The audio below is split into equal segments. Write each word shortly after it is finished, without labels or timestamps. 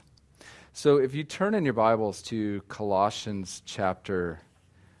So if you turn in your Bibles to Colossians chapter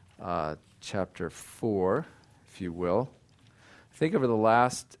 4, if you will, I think over the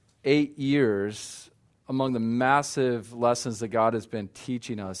last 8 years, among the massive lessons that God has been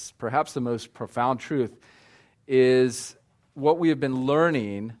teaching us, perhaps the most profound truth is what we have been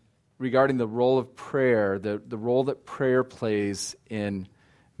learning regarding the role of prayer, the role that prayer plays in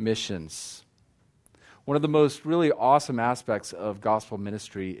missions. One of the most really awesome aspects of gospel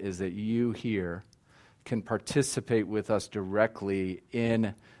ministry is that you here can participate with us directly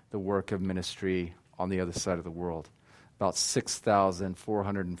in the work of ministry on the other side of the world, about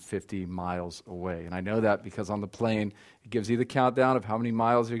 6,450 miles away. And I know that because on the plane, it gives you the countdown of how many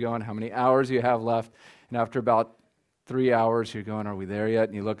miles you're going, how many hours you have left, and after about 3 hours, you're going, are we there yet?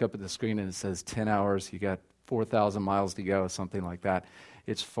 And you look up at the screen and it says 10 hours, you got 4,000 miles to go, something like that.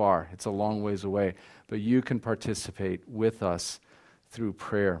 It's far. It's a long ways away. But you can participate with us through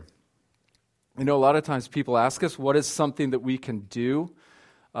prayer. You know, a lot of times people ask us, what is something that we can do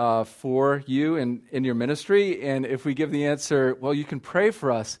for you in your ministry? And if we give the answer, well, you can pray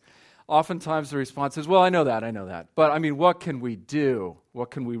for us, oftentimes the response is, well, I know that. But I mean, what can we do? What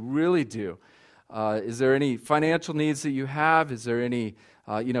can we really do? Is there any financial needs that you have? Is there any,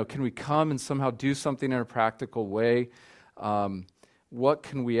 can we come and somehow do something in a practical way? What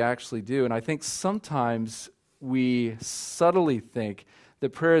can we actually do? And I think sometimes we subtly think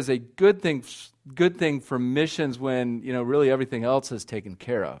that prayer is a good thing for missions when, really everything else is taken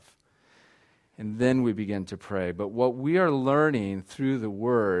care of. And then we begin to pray. But what we are learning through the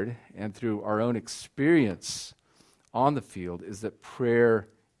Word and through our own experience on the field is that prayer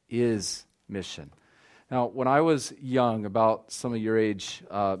is mission. Now, when I was young, about some of your age,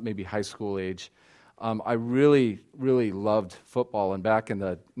 maybe high school age, I really, really loved football. And back in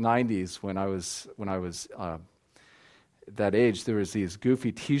the 90s, when I was that age, there was these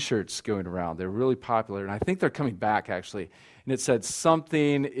goofy T-shirts going around. They're really popular, and I think they're coming back, actually. And it said,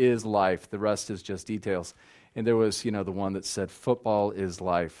 something is life, the rest is just details. And there was, the one that said, football is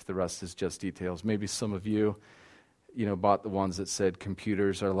life, the rest is just details. Maybe some of you, bought the ones that said,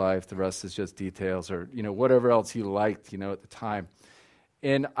 computers are life, the rest is just details, or, whatever else you liked, at the time.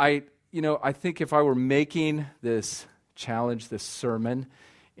 And I think if I were making this challenge, this sermon,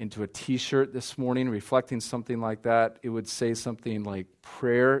 into a T-shirt this morning, reflecting something like that, it would say something like,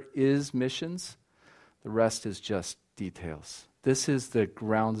 prayer is missions, the rest is just details. This is the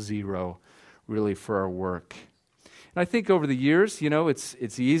ground zero, really, for our work. And I think over the years,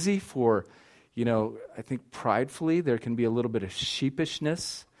 it's easy for, I think pridefully, there can be a little bit of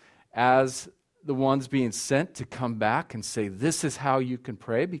sheepishness as the ones being sent to come back and say, this is how you can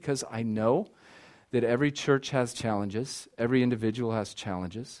pray, because I know that every church has challenges, every individual has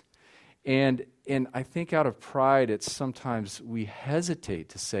challenges, and I think out of pride, it's sometimes we hesitate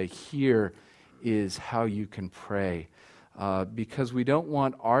to say, here is how you can pray, because we don't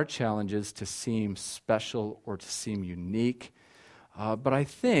want our challenges to seem special or to seem unique. But I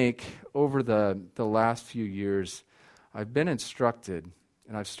think over the last few years, I've been instructed,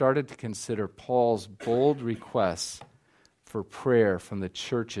 and I've started to consider Paul's bold requests for prayer from the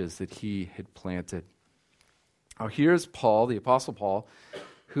churches that he had planted. Now here's Paul, the Apostle Paul,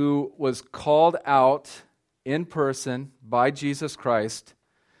 who was called out in person by Jesus Christ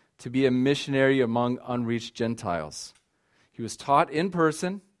to be a missionary among unreached Gentiles. He was taught in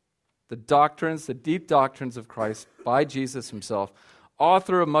person the deep doctrines of Christ by Jesus himself,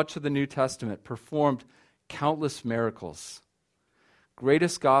 author of much of the New Testament, performed countless miracles.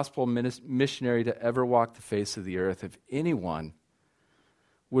 Greatest gospel missionary to ever walk the face of the earth. If anyone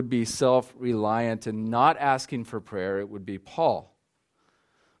would be self-reliant and not asking for prayer, it would be Paul.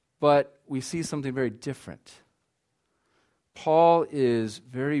 But we see something very different. Paul is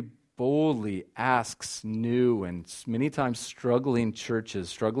very boldly asks new and many times struggling churches,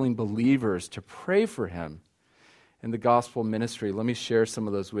 struggling believers to pray for him in the gospel ministry. Let me share some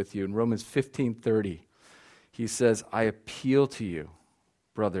of those with you. In Romans 15:30, he says, I appeal to you,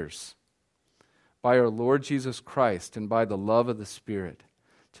 brothers, by our Lord Jesus Christ and by the love of the Spirit,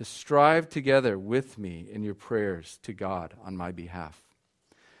 to strive together with me in your prayers to God on my behalf.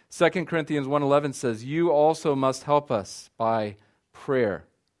 2 Corinthians 1:11 says, you also must help us by prayer.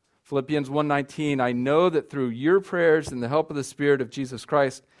 Philippians 1:19, I know that through your prayers and the help of the Spirit of Jesus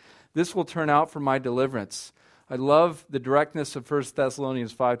Christ, this will turn out for my deliverance. I love the directness of 1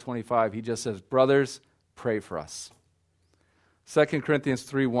 Thessalonians 5:25. He just says, brothers, pray for us. 2 Corinthians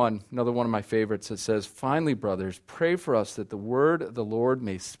 3:1, another one of my favorites, it says, finally, brothers, pray for us that the word of the Lord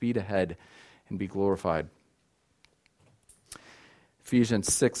may speed ahead and be glorified. Ephesians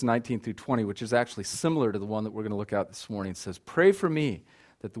 6:19 through 20, which is actually similar to the one that we're going to look at this morning, says, pray for me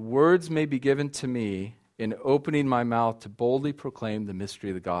that the words may be given to me in opening my mouth to boldly proclaim the mystery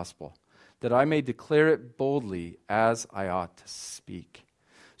of the gospel, that I may declare it boldly as I ought to speak.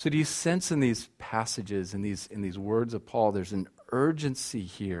 So do you sense in these passages, in these words of Paul, there's an urgency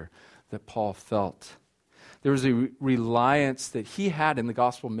here that Paul felt. There was a reliance that he had in the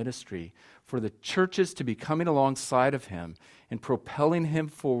gospel ministry for the churches to be coming alongside of him and propelling him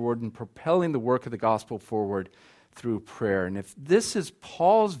forward and propelling the work of the gospel forward through prayer. And if this is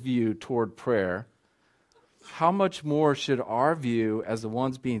Paul's view toward prayer, how much more should our view as the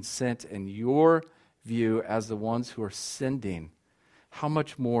ones being sent and your view as the ones who are sending, how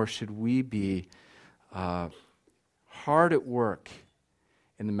much more should we be hard at work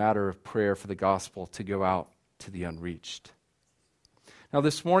in the matter of prayer for the gospel to go out to the unreached? Now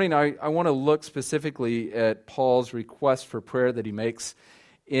this morning I want to look specifically at Paul's request for prayer that he makes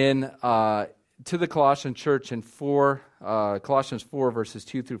to the Colossian church in Colossians 4 verses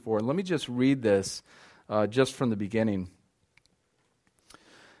 2 through 4. And let me just read this just from the beginning.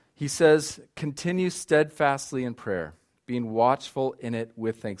 He says, "Continue steadfastly in prayer, being watchful in it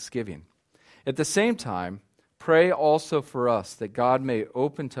with thanksgiving. At the same time, pray also for us, that God may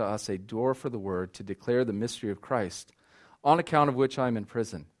open to us a door for the word to declare the mystery of Christ, on account of which I am in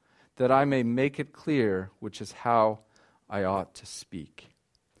prison, that I may make it clear which is how I ought to speak."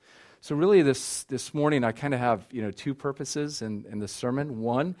 So really this morning I kind of have two purposes in the sermon.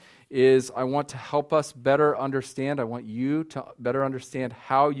 One is I want to help us better understand. I want you to better understand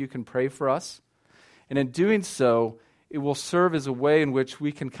how you can pray for us. And in doing so, it will serve as a way in which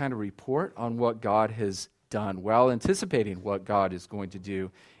we can kind of report on what God has done while anticipating what God is going to do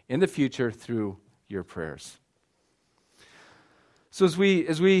in the future through your prayers. So as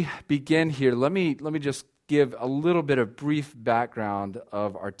we begin here, let me just give a little bit of brief background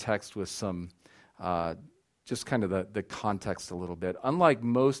of our text with some just kind of the context a little bit. Unlike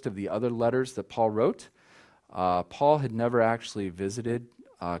most of the other letters that Paul wrote, Paul had never actually visited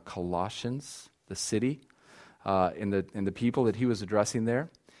Colossians, the city, and the people that he was addressing there.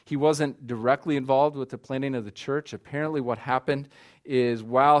 He wasn't directly involved with the planning of the church. Apparently what happened is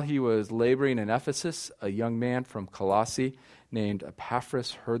while he was laboring in Ephesus, a young man from Colossae named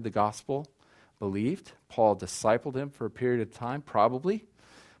Epaphras heard the gospel, believed. Paul discipled him for a period of time, probably.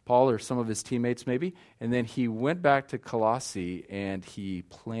 Paul or some of his teammates maybe. And then he went back to Colossae and he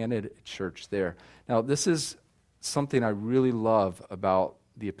planted a church there. Now this is something I really love about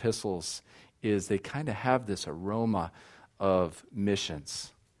the epistles is they kind of have this aroma of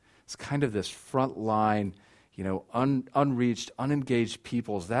missions. It's kind of this front line, unreached, unengaged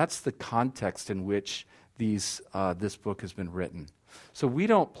peoples. That's the context in which this book has been written. So we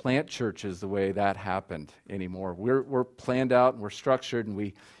don't plant churches the way that happened anymore. We're planned out and we're structured, and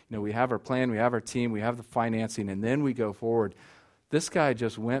we have our plan, we have our team, we have the financing, and then we go forward. This guy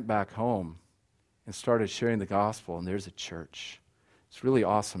just went back home and started sharing the gospel, and there's a church. It's really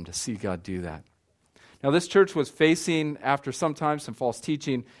awesome to see God do that. Now this church was facing, after some time, some false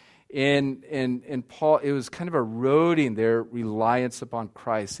teaching, and Paul, it was kind of eroding their reliance upon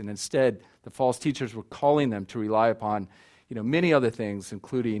Christ, and instead the false teachers were calling them to rely upon many other things,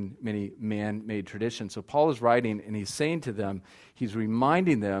 including many man-made traditions. So Paul is writing, and he's saying to them, he's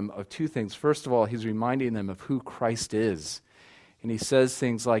reminding them of two things. First of all, he's reminding them of who Christ is. And he says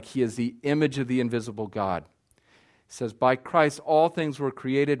things like, he is the image of the invisible God. He says, by Christ all things were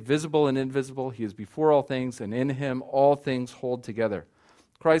created, visible and invisible. He is before all things, and in him all things hold together.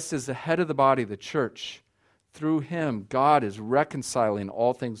 Christ is the head of the body, the church. Through him, God is reconciling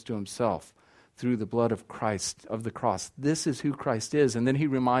all things to himself through the blood of Christ, of the cross. This is who Christ is. And then he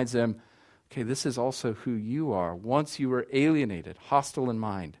reminds them, okay, this is also who you are. Once you were alienated, hostile in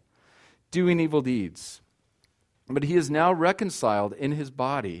mind, doing evil deeds. But he is now reconciled in his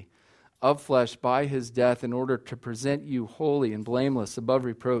body of flesh by his death in order to present you holy and blameless above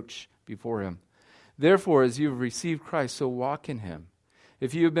reproach before him. Therefore, as you have received Christ, so walk in him.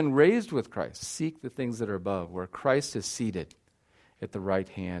 If you have been raised with Christ, seek the things that are above, where Christ is seated at the right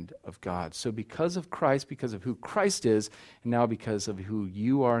hand of God. So because of Christ, because of who Christ is, and now because of who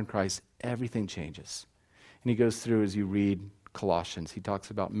you are in Christ, everything changes. And he goes through, as you read Colossians, he talks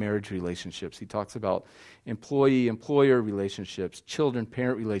about marriage relationships. He talks about employee-employer relationships,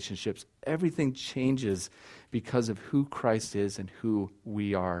 children-parent relationships. Everything changes because of who Christ is and who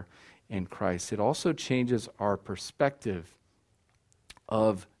we are in Christ. It also changes our perspective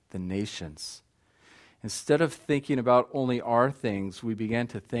of the nations. Instead of thinking about only our things, we began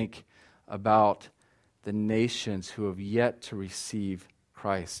to think about the nations who have yet to receive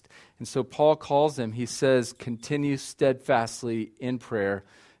Christ. And so Paul calls them, he says, continue steadfastly in prayer,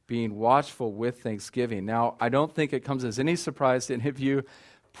 being watchful with thanksgiving. Now, I don't think it comes as any surprise to any of you,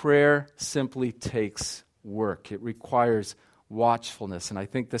 Prayer simply takes work. It requires watchfulness, and I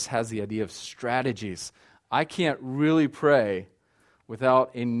think this has the idea of strategies. I can't really pray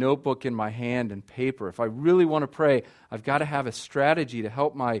without a notebook in my hand and paper. If I really want to pray, I've got to have a strategy to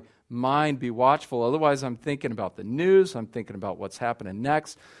help my mind be watchful. Otherwise, I'm thinking about the news, I'm thinking about what's happening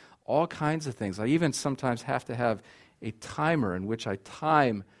next, all kinds of things. I even sometimes have to have a timer in which I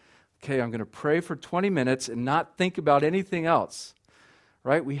time, okay, I'm going to pray for 20 minutes and not think about anything else.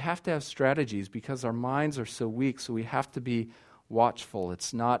 Right? We have to have strategies because our minds are so weak, so we have to be watchful.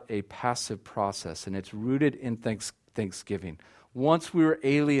 It's not a passive process, and it's rooted in thanksgiving. Once we were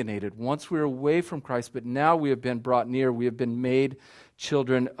alienated, once we were away from Christ, but now we have been brought near, we have been made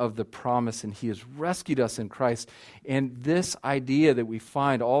children of the promise, and He has rescued us in Christ. And this idea that we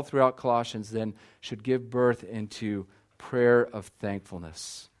find all throughout Colossians then should give birth into prayer of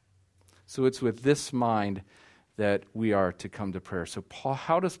thankfulness. So it's with this mind that we are to come to prayer. So Paul,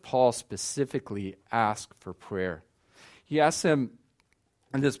 how does Paul specifically ask for prayer? He asks him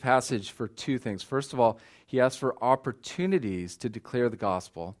in this passage for two things. First of all, he asks for opportunities to declare the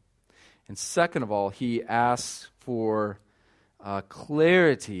gospel. And second of all, he asks for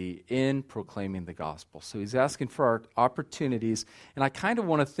clarity in proclaiming the gospel. So he's asking for our opportunities, and I kind of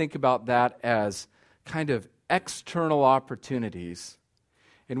want to think about that as kind of external opportunities.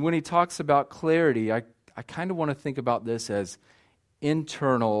 And when he talks about clarity, I kind of want to think about this as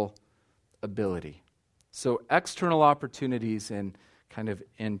internal ability. So external opportunities and kind of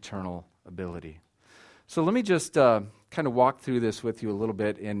internal ability. So let me just kind of walk through this with you a little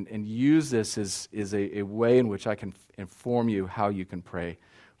bit and use this as a way in which I can inform you how you can pray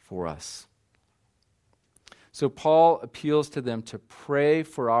for us. So Paul appeals to them to pray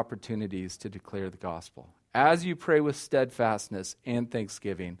for opportunities to declare the gospel. As you pray with steadfastness and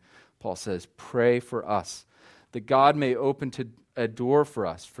thanksgiving, Paul says, pray for us, that God may open a door for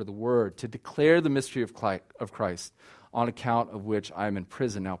us, for the word, to declare the mystery of Christ, on account of which I am in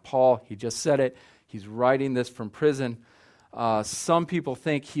prison. Now, Paul, he just said it, he's writing this from prison. Some people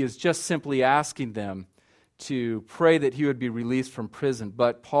think he is just simply asking them to pray that he would be released from prison.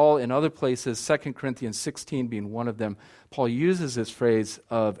 But Paul, in other places, 2 Corinthians 16 being one of them, Paul uses this phrase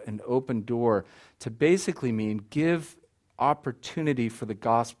of an open door to basically mean give opportunity for the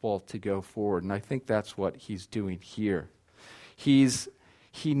gospel to go forward. And I think that's what he's doing here.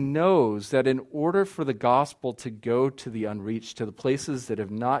 He knows that in order for the gospel to go to the unreached, to the places that have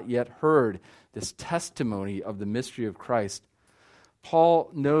not yet heard this testimony of the mystery of Christ,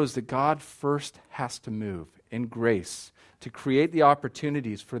 Paul knows that God first has to move in grace to create the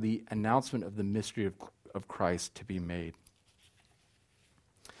opportunities for the announcement of the mystery of Christ to be made.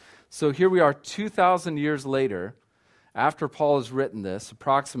 So here we are 2,000 years later, after Paul has written this,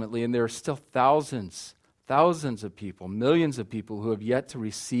 approximately, and there are still thousands of people, millions of people who have yet to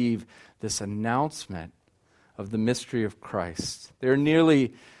receive this announcement of the mystery of Christ. There are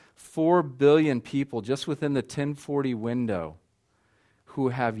nearly 4 billion people just within the 1040 window who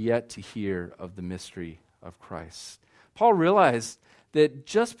have yet to hear of the mystery of Christ. Paul realized that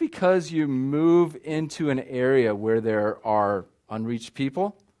just because you move into an area where there are unreached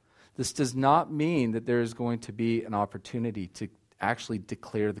people, this does not mean that there is going to be an opportunity to actually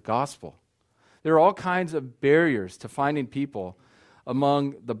declare the gospel. There are all kinds of barriers to finding people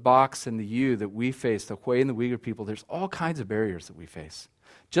among the Box and the U that we face, the Hui and the Uyghur people. There's all kinds of barriers that we face.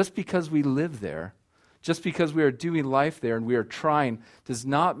 Just because we live there, just because we are doing life there and we are trying, does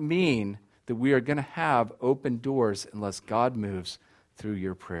not mean that we are going to have open doors unless God moves through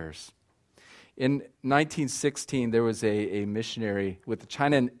your prayers. In 1916, there was a missionary with the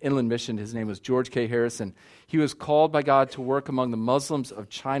China Inland Mission. His name was George K. Harrison. He was called by God to work among the Muslims of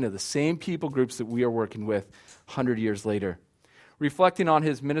China, the same people groups that we are working with 100 years later. Reflecting on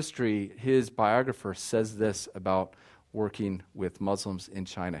his ministry, his biographer says this about working with Muslims in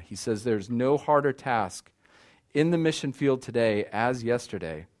China. He says, there's no harder task in the mission field today as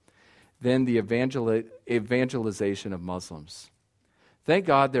yesterday than the evangelization of Muslims. Thank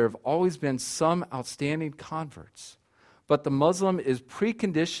God there have always been some outstanding converts, but the Muslim is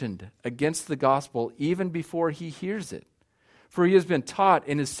preconditioned against the gospel even before he hears it. For he has been taught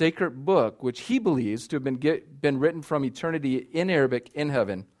in his sacred book, which he believes to have been written from eternity in Arabic in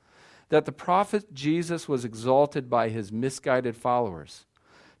heaven, that the prophet Jesus was exalted by his misguided followers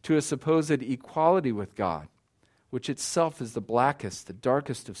to a supposed equality with God, which itself is the blackest, the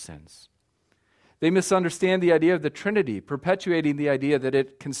darkest of sins. They misunderstand the idea of the Trinity, perpetuating the idea that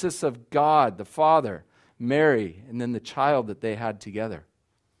it consists of God, the Father, Mary, and then the child that they had together.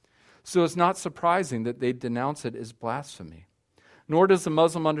 So it's not surprising that they denounce it as blasphemy. Nor does the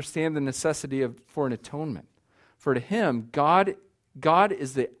Muslim understand the necessity for an atonement. For to him, God God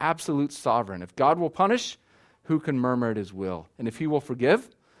is the absolute sovereign. If God will punish, who can murmur at his will? And if he will forgive,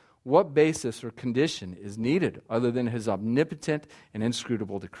 what basis or condition is needed other than his omnipotent and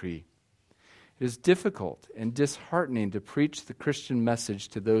inscrutable decree? It is difficult and disheartening to preach the Christian message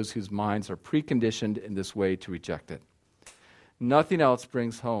to those whose minds are preconditioned in this way to reject it. Nothing else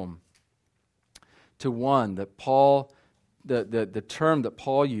brings home to one that Paul, the term that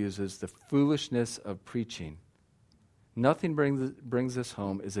Paul uses, the foolishness of preaching. Nothing brings this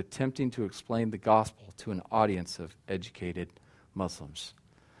home is attempting to explain the gospel to an audience of educated Muslims.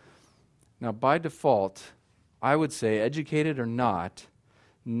 Now, by default, I would say, educated or not,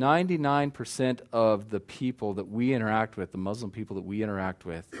 99% of the people that we interact with, the Muslim people that we interact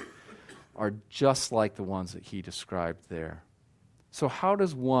with, are just like the ones that he described there. So how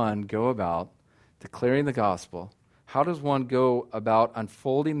does one go about declaring the gospel? How does one go about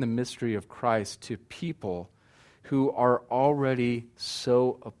unfolding the mystery of Christ to people who are already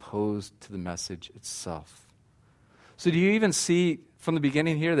so opposed to the message itself? So do you even see from the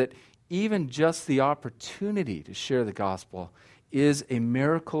beginning here that even just the opportunity to share the gospel is a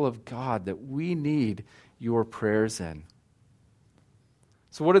miracle of God that we need your prayers in?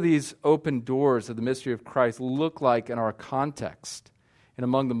 So what do these open doors of the mystery of Christ look like in our context and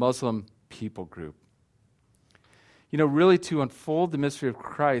among the Muslim people group? You know, really to unfold the mystery of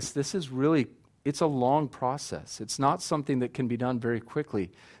Christ, it's a long process. It's not something that can be done very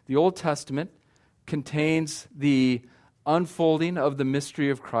quickly. The Old Testament contains the unfolding of the mystery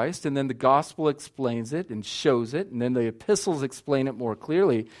of Christ, and then the gospel explains it and shows it, and then the epistles explain it more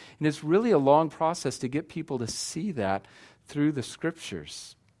clearly. And it's really a long process to get people to see that through the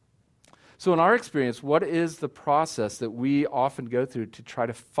scriptures. So in our experience, what is the process that we often go through to try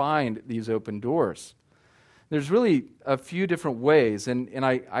to find these open doors? There's really a few different ways, and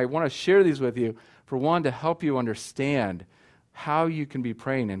I want to share these with you, for one, to help you understand how you can be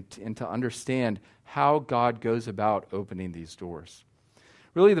praying and to understand how God goes about opening these doors.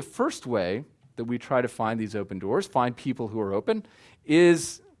 Really, the first way that we try to find these open doors, find people who are open,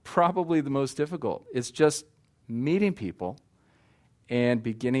 is probably the most difficult. It's just meeting people and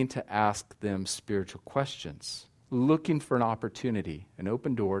beginning to ask them spiritual questions, looking for an opportunity, an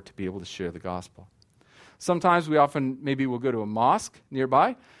open door to be able to share the gospel. Sometimes maybe we'll go to a mosque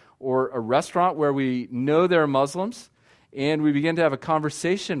nearby or a restaurant where we know they're Muslims, and we begin to have a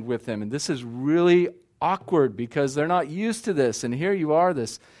conversation with them. And this is really awkward because they're not used to this. And here you are,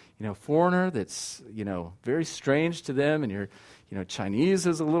 this foreigner that's very strange to them, and Chinese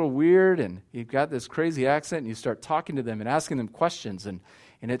is a little weird, and you've got this crazy accent, and you start talking to them and asking them questions, and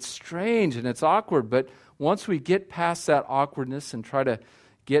it's strange and it's awkward. But once we get past that awkwardness and try to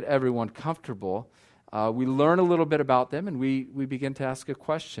get everyone comfortable, we learn a little bit about them, and we begin to ask a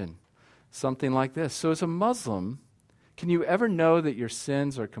question, something like this. So as a Muslim, can you ever know that your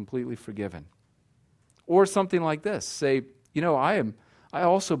sins are completely forgiven? Or something like this. Say, I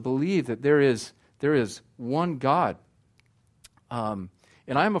also believe that there is one God, and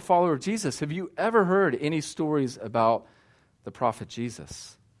I am a follower of Jesus. Have you ever heard any stories about the prophet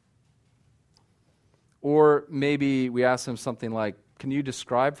Jesus? Or maybe we ask them something like, can you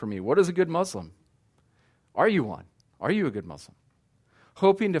describe for me, what is a good Muslim? Are you one? Are you a good Muslim?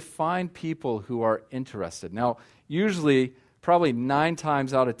 Hoping to find people who are interested. Now, usually, probably 9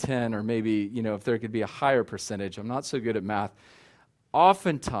 times out of 10, or maybe, if there could be a higher percentage, I'm not so good at math,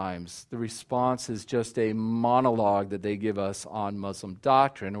 oftentimes the response is just a monologue that they give us on Muslim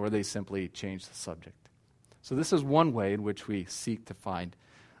doctrine, or they simply change the subject. So this is one way in which we seek to find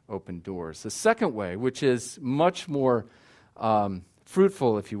open doors. The second way, which is much more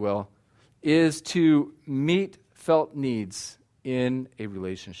fruitful, if you will, is to meet felt needs in a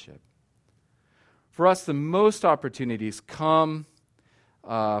relationship. For us, the most opportunities come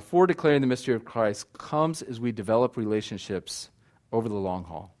for declaring the mystery of Christ comes as we develop relationships over the long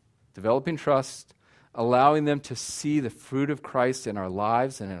haul. Developing trust, allowing them to see the fruit of Christ in our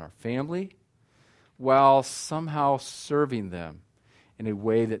lives and in our family, while somehow serving them in a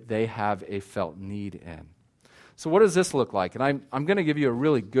way that they have a felt need in. So what does this look like? And I'm going to give you a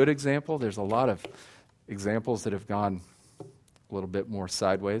really good example. There's a lot of examples that have gone a little bit more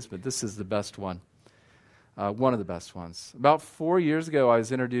sideways, but this is the best one. One of the best ones. About 4 years ago, I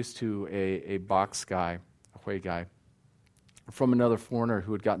was introduced to a box guy, a Hui guy, from another foreigner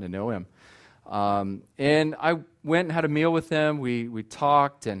who had gotten to know him. And I went and had a meal with him. We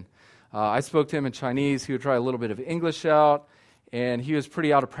talked, and I spoke to him in Chinese. He would try a little bit of English out, and he was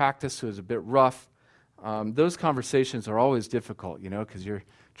pretty out of practice, so it was a bit rough. Those conversations are always difficult, because you're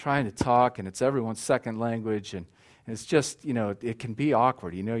trying to talk, and it's everyone's second language, and it's just, it can be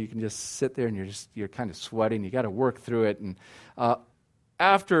awkward. You can just sit there and you're kind of sweating. You got to work through it. And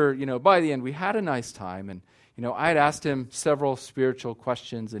after, by the end, we had a nice time. And, I had asked him several spiritual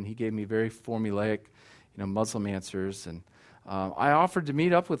questions, and he gave me very formulaic, Muslim answers. And I offered to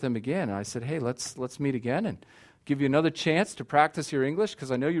meet up with him again. And I said, hey, let's meet again and give you another chance to practice your English,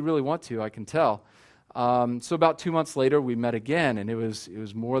 because I know you really want to, I can tell. So about 2 months later, we met again, and it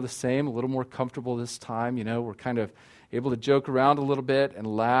was more of the same, a little more comfortable this time. We're kind of able to joke around a little bit and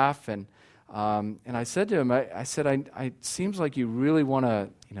laugh. And I said to him, I said, it seems like you really want to,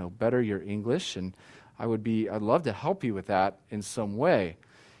 better your English, and I'd love to help you with that in some way.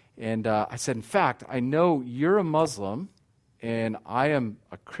 And I said, in fact, I know you're a Muslim, and I am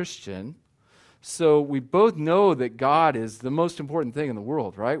a Christian, so we both know that God is the most important thing in the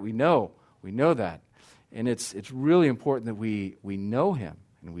world, right? We know that. And it's really important that we know him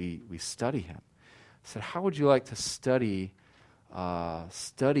and we study him. I said, how would you like to study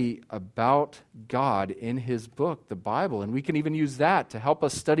about God in his book, the Bible? And we can even use that to help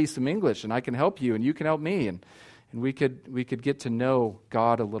us study some English, and I can help you and you can help me, and we could get to know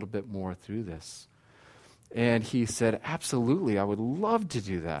God a little bit more through this. And he said, absolutely, I would love to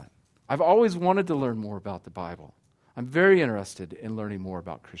do that. I've always wanted to learn more about the Bible. I'm very interested in learning more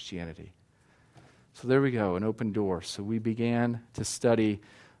about Christianity. So there we go, an open door. So we began to study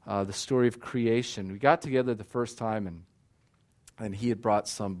the story of creation. We got together the first time, and he had brought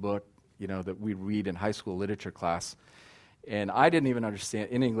some book, that we read in high school literature class. And I didn't even understand,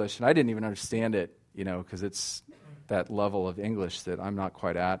 in English, and I didn't even understand it, because it's that level of English that I'm not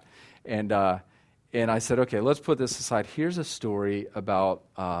quite at. And I said, okay, let's put this aside. Here's a story about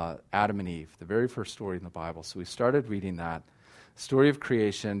Adam and Eve, the very first story in the Bible. So we started reading that story of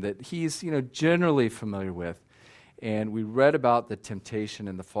creation that he's, generally familiar with. And we read about the temptation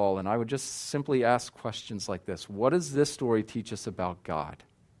and the fall, and I would just simply ask questions like this. What does this story teach us about God?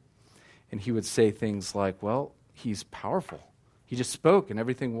 And he would say things like, well, he's powerful. He just spoke and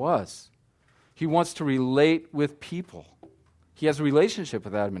everything was. He wants to relate with people. He has a relationship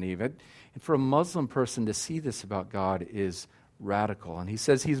with Adam and Eve. And for a Muslim person to see this about God is radical. And he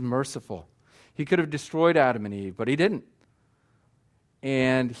says he's merciful. He could have destroyed Adam and Eve, but he didn't.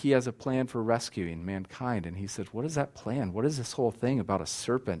 And he has a plan for rescuing mankind. And he says, what is that plan? What is this whole thing about a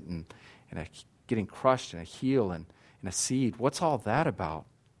serpent and getting crushed and a heel and a seed? What's all that about?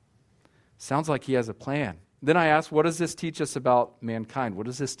 Sounds like he has a plan. Then I asked, what does this teach us about mankind? What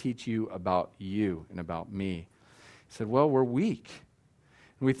does this teach you about you and about me? He said, well, we're weak.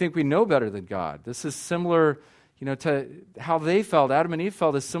 And we think we know better than God. This is similar, to how they felt, Adam and Eve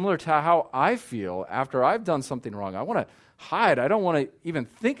felt, is similar to how I feel after I've done something wrong. I want to hide. I don't want to even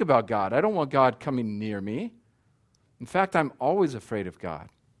think about God. I don't want God coming near me. In fact, I'm always afraid of God.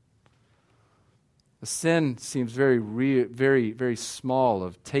 The sin seems very, very small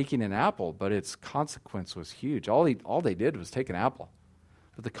of taking an apple, but its consequence was huge. All they did was take an apple,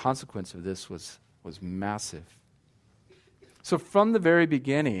 but the consequence of this was massive. So from the very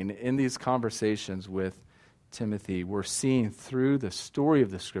beginning, in these conversations with Timothy, we're seeing through the story of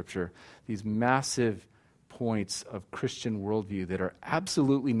the Scripture these massive points of Christian worldview that are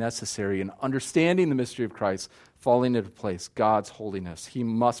absolutely necessary in understanding the mystery of Christ falling into place, God's holiness. He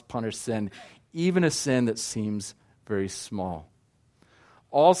must punish sin, even a sin that seems very small.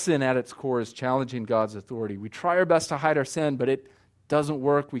 All sin at its core is challenging God's authority. We try our best to hide our sin, but it doesn't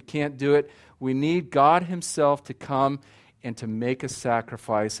work. We can't do it. We need God himself to come and to make a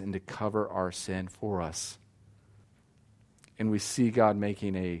sacrifice and to cover our sin for us. And we see God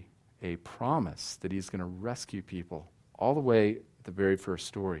making a promise that he's going to rescue people all the way at the very first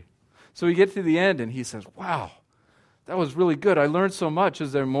story. So we get to the end and he says, wow, that was really good. I learned so much.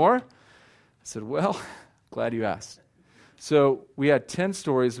 Is there more? I said, well, glad you asked. So we had 10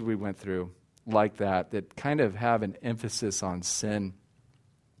 stories that we went through like that kind of have an emphasis on sin,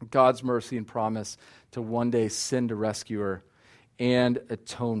 God's mercy and promise to one day send a rescuer, and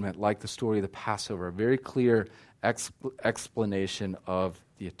atonement, like the story of the Passover, a very clear explanation of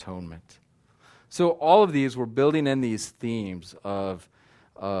the atonement. So all of these, we're building in these themes of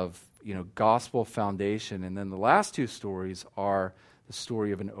gospel foundation, and then the last two stories are the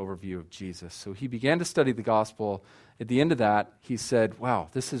story of an overview of Jesus. So he began to study the gospel. At the end of that, he said, wow,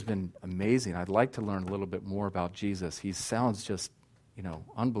 this has been amazing. I'd like to learn a little bit more about Jesus. He sounds just,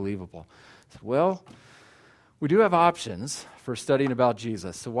 unbelievable. I said, well, we do have options for studying about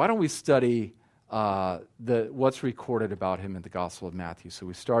Jesus. So why don't we study what's recorded about him in the Gospel of Matthew? So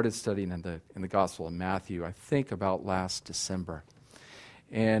we started studying in the Gospel of Matthew, I think about last December.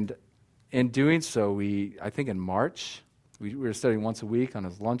 And in doing so, I think in March, we were studying once a week on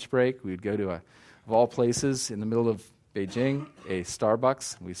his lunch break. We'd go to, of all places, in the middle of Beijing, a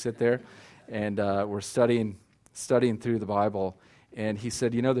Starbucks. We sit there, and we're studying through the Bible. And he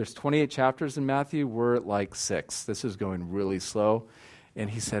said, there's 28 chapters in Matthew. We're at like 6. This is going really slow. And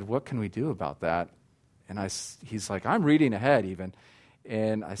he said, what can we do about that? And he's like, I'm reading ahead even.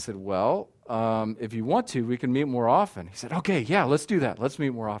 And I said, well, if you want to, we can meet more often. He said, okay, yeah, let's do that. Let's meet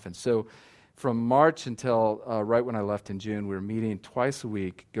more often. So from March until right when I left in June, we were meeting twice a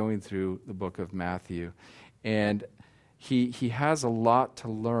week, going through the book of Matthew. And he has a lot to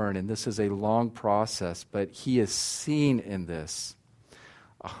learn, and this is a long process, but he is seen in this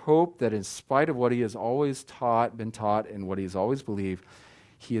a hope that in spite of what he has always been taught, and what he's always believed,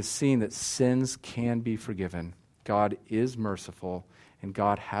 he has seen that sins can be forgiven. God is merciful, and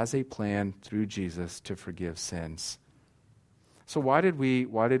God has a plan through Jesus to forgive sins. So why did we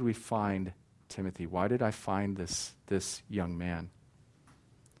find Timothy? Why did I find this young man?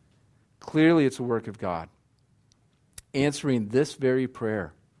 Clearly it's a work of God, answering this very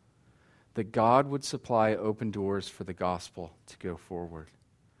prayer, that God would supply open doors for the gospel to go forward.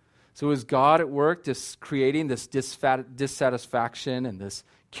 So is God at work just creating this dissatisfaction and this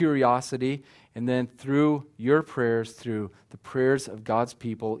curiosity, and then through your prayers, through the prayers of God's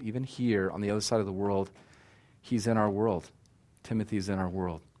people, even here on the other side of the world, he's in our world. Timothy's in our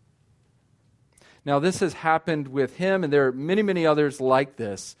world. Now this has happened with him, and there are many, many others like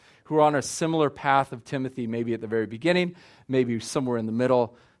this who are on a similar path of Timothy, maybe at the very beginning, maybe somewhere in the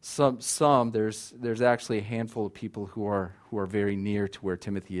middle. There's actually a handful of people who are very near to where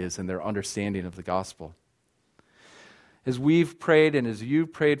Timothy is in their understanding of the gospel. As we've prayed and as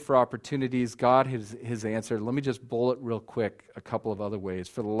you've prayed for opportunities, God has answered. Let me just bullet real quick a couple of other ways.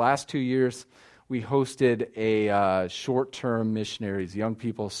 For the last 2 years, we hosted a short-term missionaries, young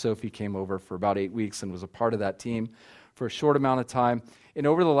people. Sophie came over for about 8 weeks and was a part of that team for a short amount of time. And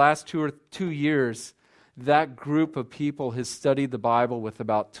over the last 2 years, that group of people has studied the Bible with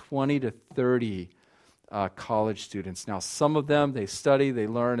about 20 to 30 college students. Now, some of them, they study, they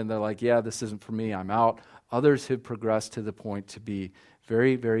learn, and they're like, yeah, this isn't for me, I'm out. Others have progressed to the point to be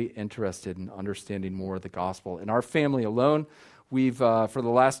very, very interested in understanding more of the gospel. In our family alone, we've, for the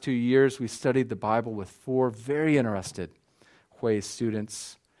last 2 years, we studied the Bible with 4 very interested Hui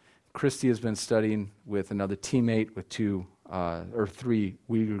students. Christy has been studying with another teammate with 3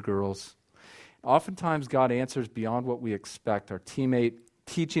 Uyghur girls. Oftentimes, God answers beyond what we expect. Our teammate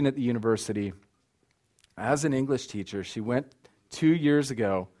teaching at the university as an English teacher, she went 2 years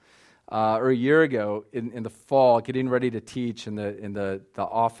ago, or a year ago in the fall, getting ready to teach in the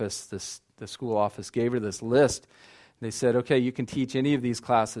office, the school office gave her this list. They said, okay, you can teach any of these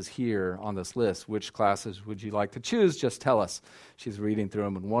classes here on this list. Which classes would you like to choose? Just tell us. She's reading through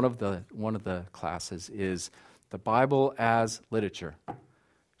them, and one of the classes is the Bible as literature.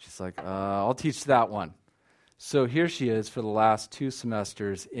 She's like, I'll teach that one. So here she is for the last 2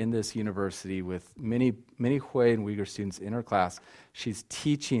 semesters in this university with many Hui and Uyghur students in her class. She's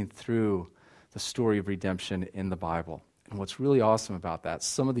teaching through the story of redemption in the Bible. And what's really awesome about that,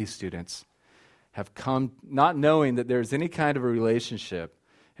 some of these students have come, not knowing that there's any kind of a relationship,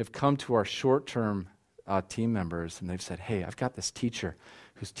 have come to our short-term team members, and they've said, hey, I've got this teacher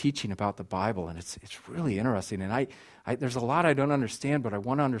who's teaching about the Bible, and it's really interesting. And I there's a lot I don't understand, but I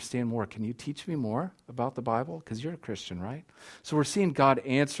want to understand more. Can you teach me more about the Bible? Because you're a Christian, right? So we're seeing God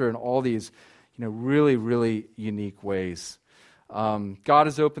answer in all these, really, really unique ways. God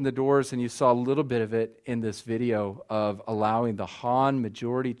has opened the doors, and you saw a little bit of it in this video of allowing the Han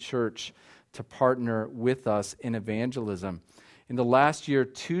Majority Church to partner with us in evangelism. In the last year,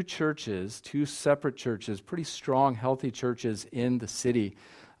 2 separate churches, pretty strong, healthy churches in the city,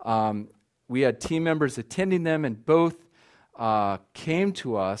 we had team members attending them, and both came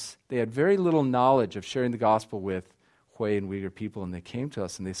to us. They had very little knowledge of sharing the gospel with Hui and Uyghur people, and they came to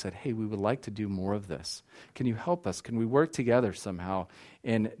us and they said, hey, we would like to do more of this. Can you help us? Can we work together somehow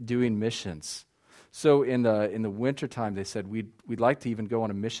in doing missions? So in the wintertime, they said, we'd like to even go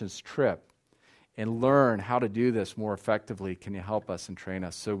on a missions trip and learn how to do this more effectively. Can you help us and train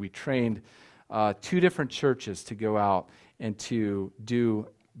us? So we trained 2 different churches to go out and to do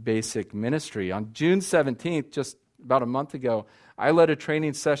basic ministry. On June 17th, just about a month ago, I led a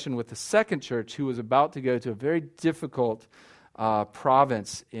training session with the second church who was about to go to a very difficult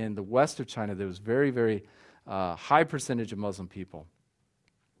province in the west of China. There was very, very high percentage of Muslim people.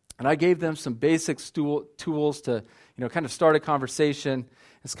 And I gave them some basic tools to, kind of start a conversation.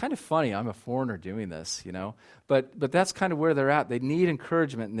 It's kind of funny. I'm a foreigner doing this, But that's kind of where they're at. They need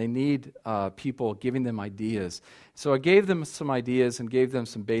encouragement, and they need people giving them ideas. So I gave them some ideas and gave them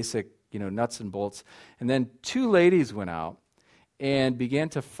some basic, nuts and bolts. And then 2 ladies went out and began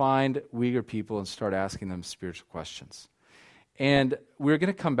to find Uyghur people and start asking them spiritual questions. And we're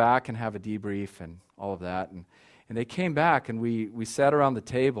going to come back and have a debrief and all of that. And And they came back, and we sat around the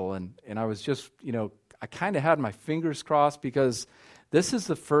table, and I was just, I kind of had my fingers crossed, because this is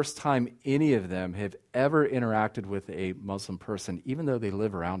the first time any of them have ever interacted with a Muslim person, even though they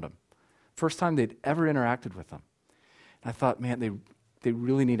live around them. First time they'd ever interacted with them. And I thought, man, they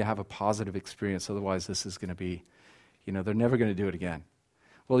really need to have a positive experience, otherwise this is going to be, they're never going to do it again.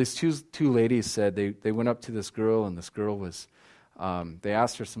 Well, these two ladies said they went up to this girl, and this girl was, they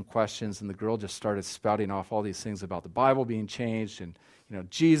asked her some questions, and the girl just started spouting off all these things about the Bible being changed, and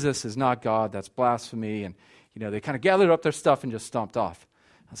Jesus is not God, that's blasphemy, and they kind of gathered up their stuff and just stomped off.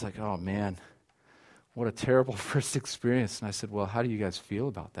 I was like, oh man, what a terrible first experience. And I said, well, how do you guys feel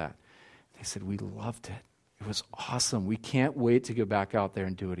about that? They said, we loved it. It was awesome. We can't wait to go back out there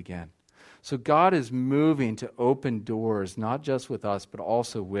and do it again. So God is moving to open doors, not just with us, but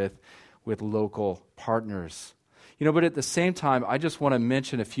also with local partners. But at the same time, I just want to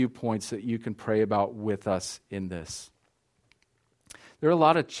mention a few points that you can pray about with us in this. There are a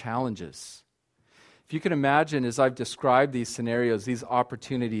lot of challenges. If you can imagine, as I've described these scenarios, these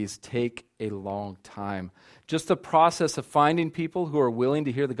opportunities take a long time. Just the process of finding people who are willing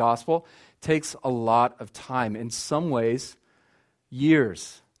to hear the gospel takes a lot of time. In some ways,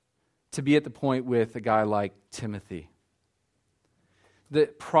 years, to be at the point with a guy like Timothy. The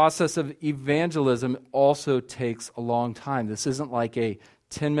process of evangelism also takes a long time. This isn't like a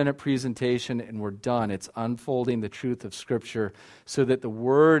 10-minute presentation and we're done. It's unfolding the truth of Scripture so that the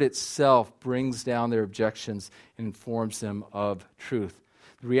Word itself brings down their objections and informs them of truth.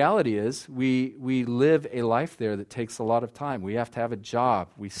 The reality is we live a life there that takes a lot of time. We have to have a job.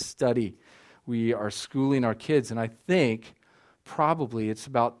 We study. We are schooling our kids. And I think probably it's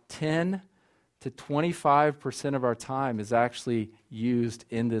about 10 to 25% of our time is actually used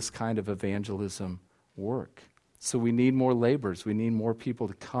in this kind of evangelism work. So we need more laborers. We need more people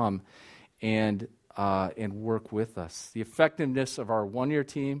to come and work with us. The effectiveness of our one-year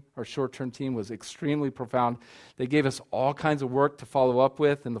team, our short-term team, was extremely profound. They gave us all kinds of work to follow up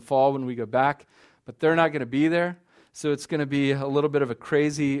with in the fall when we go back, but they're not going to be there. So it's going to be a little bit of a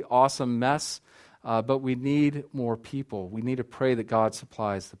crazy, awesome mess, but we need more people. We need to pray that God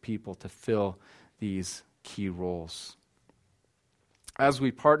supplies the people to fill these key roles. As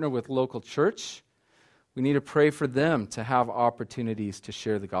we partner with local church, we need to pray for them to have opportunities to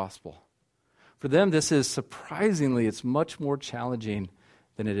share the gospel. For them, this is surprisingly, it's much more challenging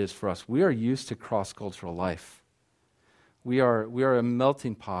than it is for us. We are used to cross-cultural life. We are a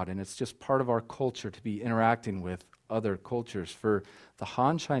melting pot, and it's just part of our culture to be interacting with other cultures. For the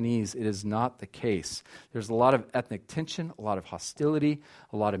Han Chinese, it is not the case. There's a lot of ethnic tension, a lot of hostility,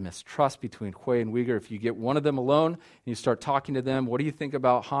 a lot of mistrust between Hui and Uyghur. If you get one of them alone and you start talking to them, what do you think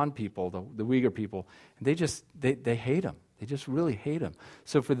about Han people, the Uyghur people? And they hate them. They just really hate them.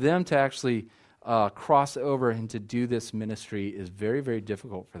 So for them to actually cross over and to do this ministry is very, very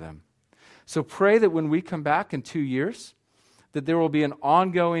difficult for them. So pray that when we come back in 2 years, that there will be an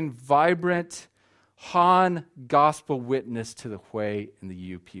ongoing, vibrant Han gospel witness to the Hui and the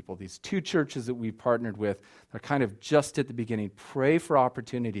Yu people. These two churches that we partnered with are kind of just at the beginning. Pray for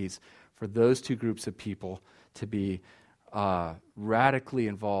opportunities for those two groups of people to be radically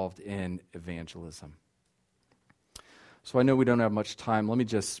involved in evangelism. So I know we don't have much time. Let me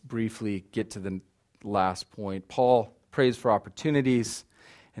just briefly get to the last point. Paul prays for opportunities,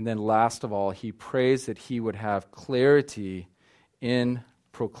 and then last of all, he prays that he would have clarity in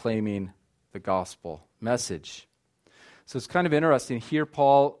proclaiming the gospel message. So it's kind of interesting. Here,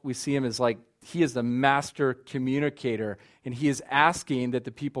 Paul, we see him as like he is the master communicator, and he is asking that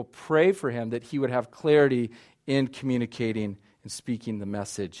the people pray for him, that he would have clarity in communicating and speaking the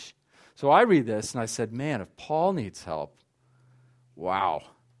message. So I read this, and I said, man, if Paul needs help, wow,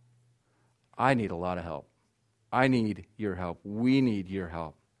 I need a lot of help. I need your help. We need your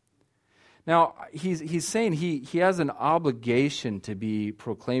help. Now, he's saying he has an obligation to be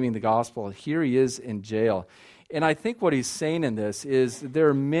proclaiming the gospel. Here he is in jail. And I think what he's saying in this is there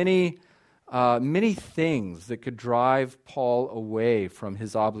are many things that could drive Paul away from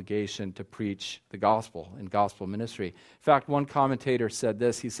his obligation to preach the gospel and gospel ministry. In fact, one commentator said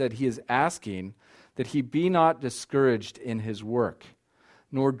this. He said he is asking that he be not discouraged in his work,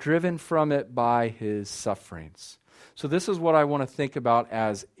 nor driven from it by his sufferings. So this is what I want to think about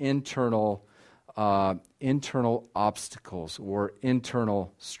as internal obstacles or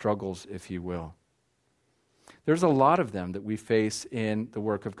internal struggles, if you will. There's a lot of them that we face in the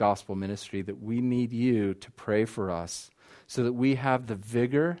work of gospel ministry that we need you to pray for us so that we have the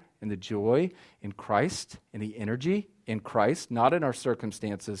vigor and the joy in Christ and the energy in Christ, not in our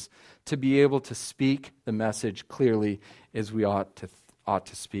circumstances, to be able to speak the message clearly as we ought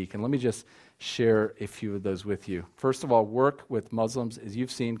to speak. And let me just share a few of those with you. First of all, work with Muslims, as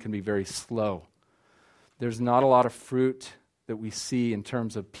you've seen, can be very slow. There's not a lot of fruit that we see in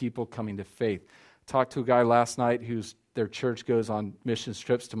terms of people coming to faith. Talked to a guy last night their church goes on mission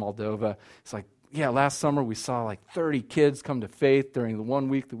trips to Moldova. It's like, yeah, last summer we saw like 30 kids come to faith during the 1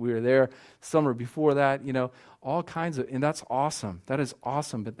 week that we were there. Summer before that, all kinds of, and that's awesome. That is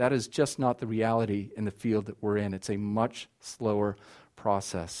awesome, but that is just not the reality in the field that we're in. It's a much slower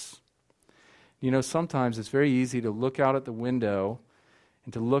process. Sometimes it's very easy to look out at the window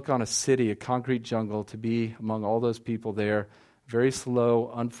and to look on a city, a concrete jungle, to be among all those people there, very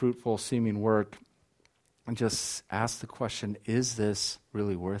slow, unfruitful seeming work, and just ask the question, is this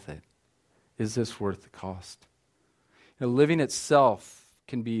really worth it? Is this worth the cost? Living itself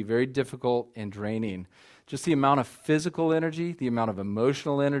can be very difficult and draining. Just the amount of physical energy, the amount of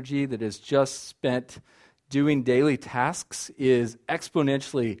emotional energy that is just spent doing daily tasks is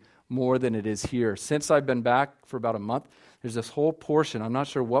exponentially more than it is here. Since I've been back for about a month, there's this whole portion, I'm not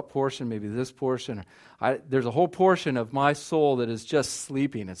sure what portion, maybe this portion, there's a whole portion of my soul that is just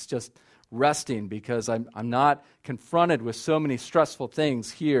sleeping. It's just resting because I'm not confronted with so many stressful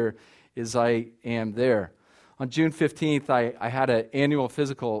things here as I am there. On June 15th, I had an annual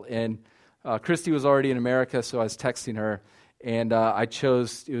physical, and Christy was already in America, so I was texting her, and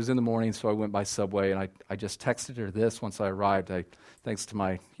it was in the morning, so I went by Subway, and I just texted her this once I arrived. Thanks to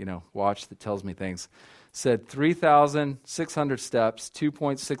my watch that tells me things. Said 3,600 steps,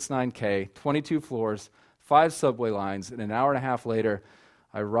 2.69K, 22 floors, 5 subway lines, and an hour and a half later,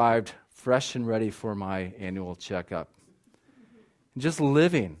 I arrived fresh and ready for my annual checkup. Just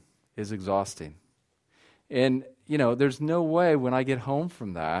living is exhausting. And, there's no way when I get home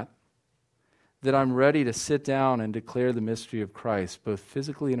from that I'm ready to sit down and declare the mystery of Christ, both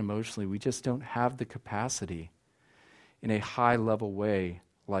physically and emotionally. We just don't have the capacity in a high-level way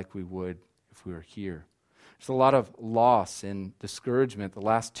like we would if we were here. There's a lot of loss and discouragement the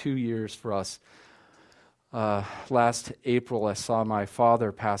last 2 years for us. Last April, I saw my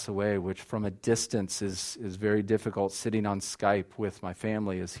father pass away, which from a distance is very difficult, sitting on Skype with my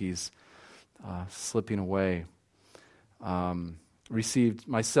family as he's slipping away. Received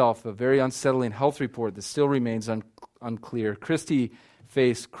myself a very unsettling health report that still remains unclear. Christy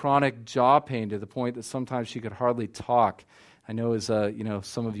faced chronic jaw pain to the point that sometimes she could hardly talk. I know as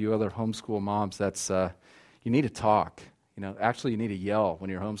some of you other homeschool moms, that's you need to talk. Actually you need to yell when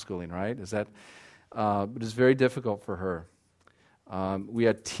you're homeschooling, right? But it's very difficult for her. We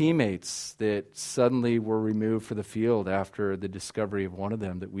had teammates that suddenly were removed for the field after the discovery of one of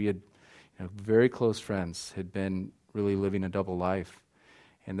them that we had, very close friends, had been really living a double life.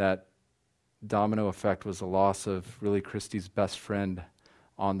 And that domino effect was the loss of really Christy's best friend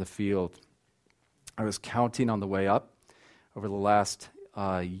on the field. I was counting on the way up. Over the last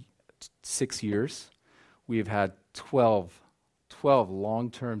 6 years, we have had 12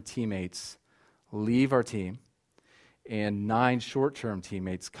 long-term teammates leave our team, and 9 short-term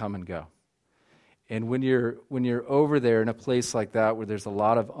teammates come and go. And when you're over there in a place like that where there's a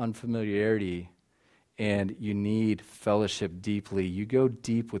lot of unfamiliarity and you need fellowship deeply, you go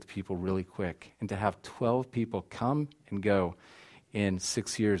deep with people really quick. And to have 12 people come and go in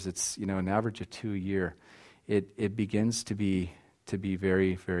 6 years, it's an average of 2 a year. It begins to be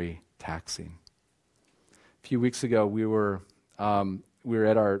very, very taxing. A few weeks ago, we were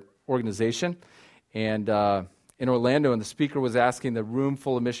at our organization, and in Orlando, and the speaker was asking the room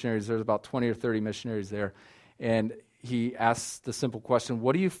full of missionaries. There's about 20 or 30 missionaries there, and he asked the simple question,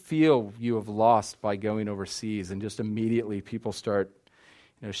 what do you feel you have lost by going overseas? And just immediately people start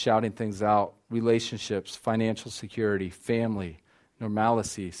shouting things out: relationships, financial security, family,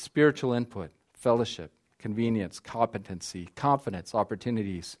 normalcy, spiritual input, fellowship, convenience, competency, confidence,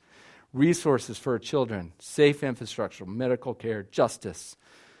 opportunities, resources for our children, safe infrastructure, medical care, justice,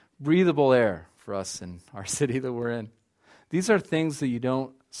 breathable air for us in our city that we're in. These are things that you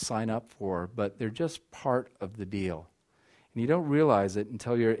don't sign up for, but they're just part of the deal. And you don't realize it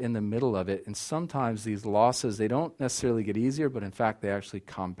until you're in the middle of it. And sometimes these losses, they don't necessarily get easier, but in fact, they actually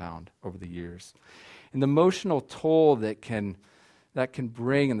compound over the years. And the emotional toll that can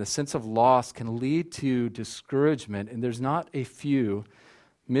bring, and the sense of loss can lead to discouragement. And there's not a few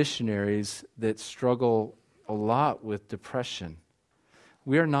missionaries that struggle a lot with depression.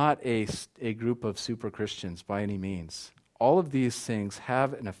 We are not a group of super Christians by any means. All of these things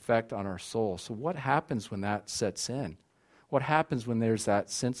have an effect on our soul. So what happens when that sets in? What happens when there's that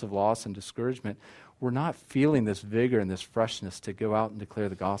sense of loss and discouragement? We're not feeling this vigor and this freshness to go out and declare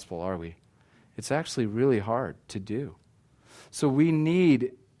the gospel, are we? It's actually really hard to do. So we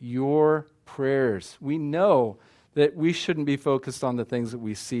need your prayers. We know that we shouldn't be focused on the things that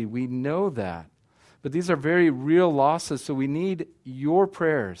we see. We know that. But these are very real losses, so we need your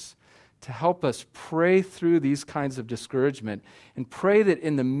prayers to help us pray through these kinds of discouragement and pray that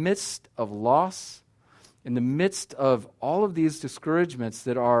in the midst of loss, in the midst of all of these discouragements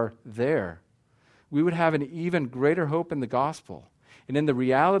that are there, we would have an even greater hope in the gospel and in the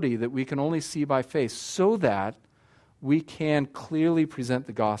reality that we can only see by faith, so that we can clearly present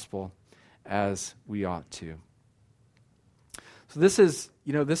the gospel as we ought to. So this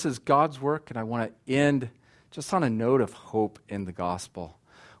is God's work, and I want to end just on a note of hope in the gospel.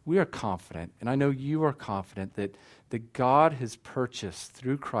 We are confident, and I know you are confident, that God has purchased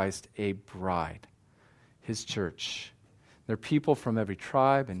through Christ a bride, his church. They're people from every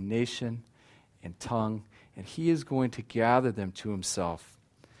tribe and nation and tongue, and he is going to gather them to himself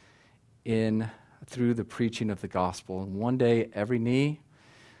through the preaching of the gospel. And one day, every knee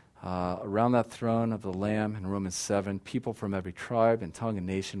around that throne of the Lamb in Romans 7, people from every tribe and tongue and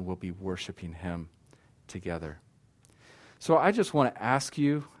nation will be worshiping him together. So I just want to ask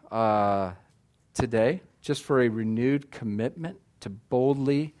you today, just for a renewed commitment to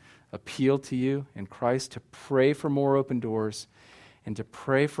boldly appeal to you in Christ, to pray for more open doors, and to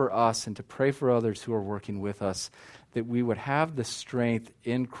pray for us and to pray for others who are working with us, that we would have the strength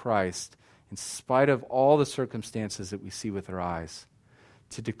in Christ, in spite of all the circumstances that we see with our eyes,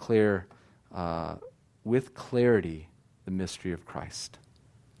 to declare with clarity the mystery of Christ.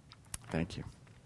 Thank you.